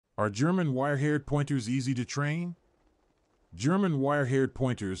Are German Wirehaired Pointers easy to train? German Wirehaired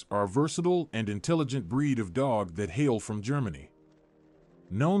Pointers are a versatile and intelligent breed of dog that hail from Germany.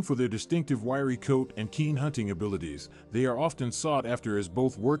 Known for their distinctive wiry coat and keen hunting abilities, they are often sought after as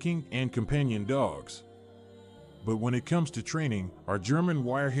both working and companion dogs. But when it comes to training, are German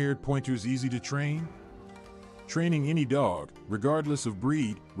Wirehaired Pointers easy to train? Training any dog, regardless of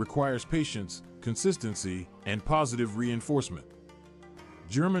breed, requires patience, consistency, and positive reinforcement.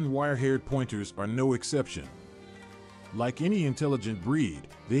 German Wirehaired Pointers are no exception. Like any intelligent breed,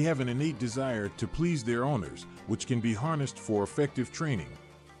 they have an innate desire to please their owners, which can be harnessed for effective training.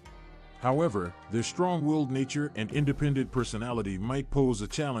 However, their strong-willed nature and independent personality might pose a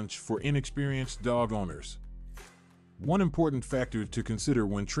challenge for inexperienced dog owners. One important factor to consider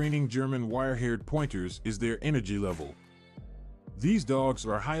when training German Wirehaired Pointers is their energy level. These dogs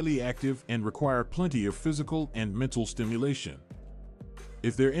are highly active and require plenty of physical and mental stimulation.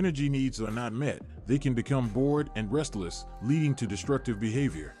 If their energy needs are not met, they can become bored and restless, leading to destructive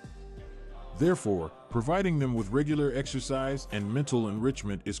behavior. Therefore, providing them with regular exercise and mental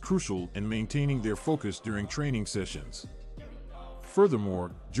enrichment is crucial in maintaining their focus during training sessions.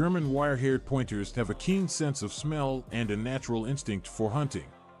 Furthermore, German Wirehaired Pointers have a keen sense of smell and a natural instinct for hunting.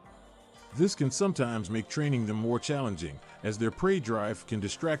 This can sometimes make training them more challenging, as their prey drive can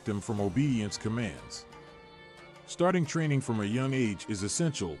distract them from obedience commands. Starting training from a young age is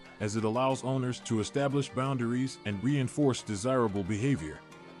essential, as it allows owners to establish boundaries and reinforce desirable behavior.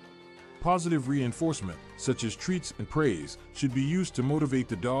 Positive reinforcement, such as treats and praise, should be used to motivate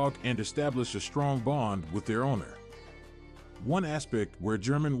the dog and establish a strong bond with their owner. One aspect where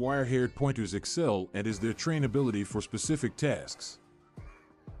German Wirehaired Pointers excel at is their trainability for specific tasks.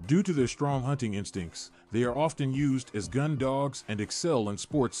 Due to their strong hunting instincts, they are often used as gun dogs and excel in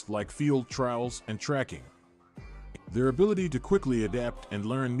sports like field trials and tracking. Their ability to quickly adapt and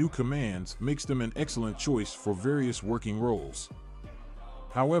learn new commands makes them an excellent choice for various working roles.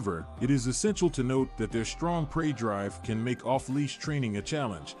 However, it is essential to note that their strong prey drive can make off-leash training a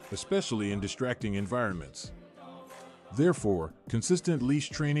challenge, especially in distracting environments. Therefore, consistent leash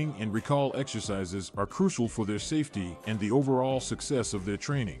training and recall exercises are crucial for their safety and the overall success of their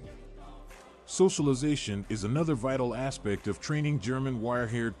training. Socialization is another vital aspect of training German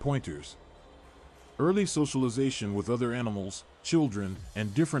Wirehaired Pointers. Early socialization with other animals, children,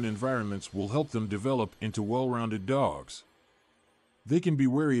 and different environments will help them develop into well-rounded dogs. They can be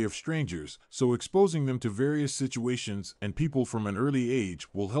wary of strangers, so exposing them to various situations and people from an early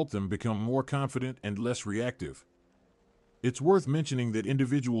age will help them become more confident and less reactive. It's worth mentioning that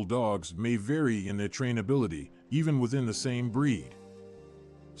individual dogs may vary in their trainability, even within the same breed.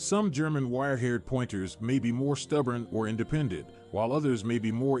 Some German Wirehaired Pointers may be more stubborn or independent, while others may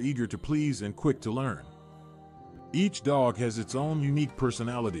be more eager to please and quick to learn. Each dog has its own unique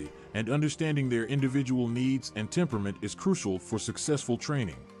personality, and understanding their individual needs and temperament is crucial for successful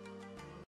training.